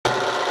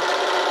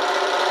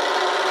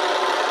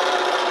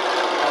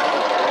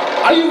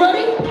Are you ready?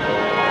 Every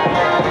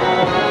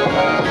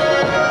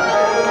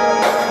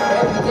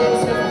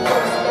day's the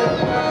first day.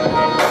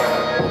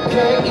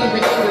 Can't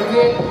even eat a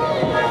bit.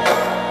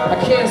 I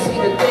can't see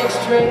the thing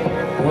straight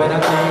when I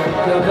think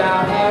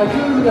about how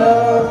you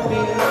love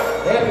me.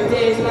 Every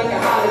day's like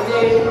a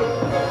holiday,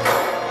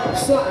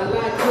 something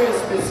like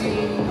Christmas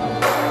Eve.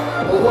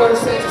 A word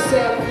sets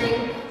yourself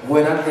free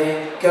when I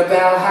think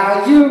about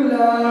how you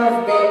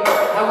love me.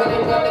 How when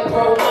they gonna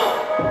grow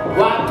up?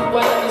 Why do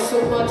I love you so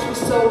much? You're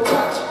so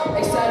touched.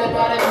 Excited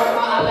about it,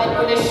 mama. I like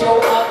when they show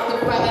up.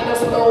 The fact that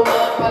it's slow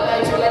up. I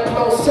like you like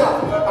close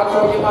up. I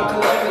call you my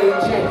calamity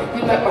Jane.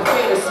 You like my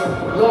fantasy.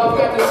 Love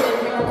got the same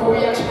chemical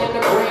reaction in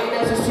the brain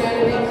as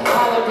insanity.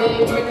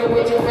 Holiday, drinking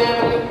with your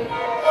family.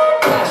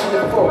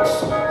 Passionate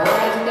folks.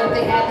 Imagine that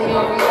they had their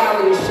own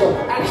reality show.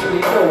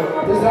 Actually,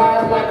 no.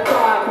 Desires like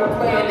fire,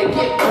 complaining to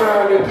get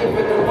burned. Or give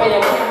it the way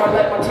I came. I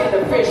let my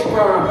tender fish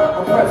burn.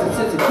 A presence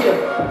is a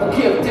gift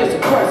is a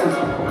presence.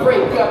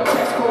 Break up,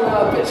 text, call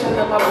her a bitch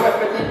under my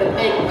breath and then the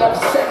make up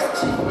sex.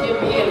 She can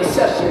give me in a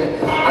session.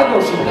 I know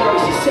she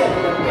knows she sent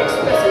me a mixed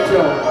message,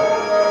 yo.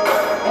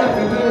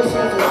 Every year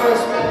since the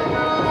first man.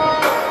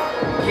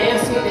 Can't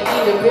seem to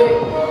eat a bit.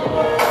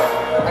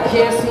 I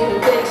can't seem to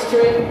think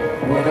straight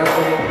when I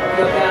think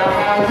about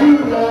how you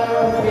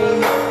love me.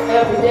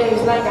 Every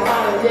day's like a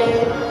holiday,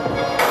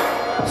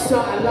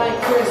 something like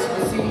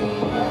Christmas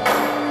Eve.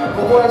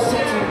 The word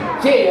sent you,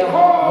 yeah,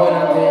 when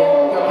I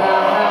think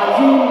about how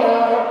you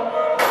love.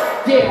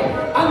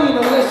 Yeah, I mean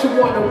unless you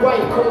want a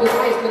wife, cold as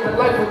ice, living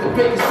life with the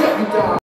biggest debt you die.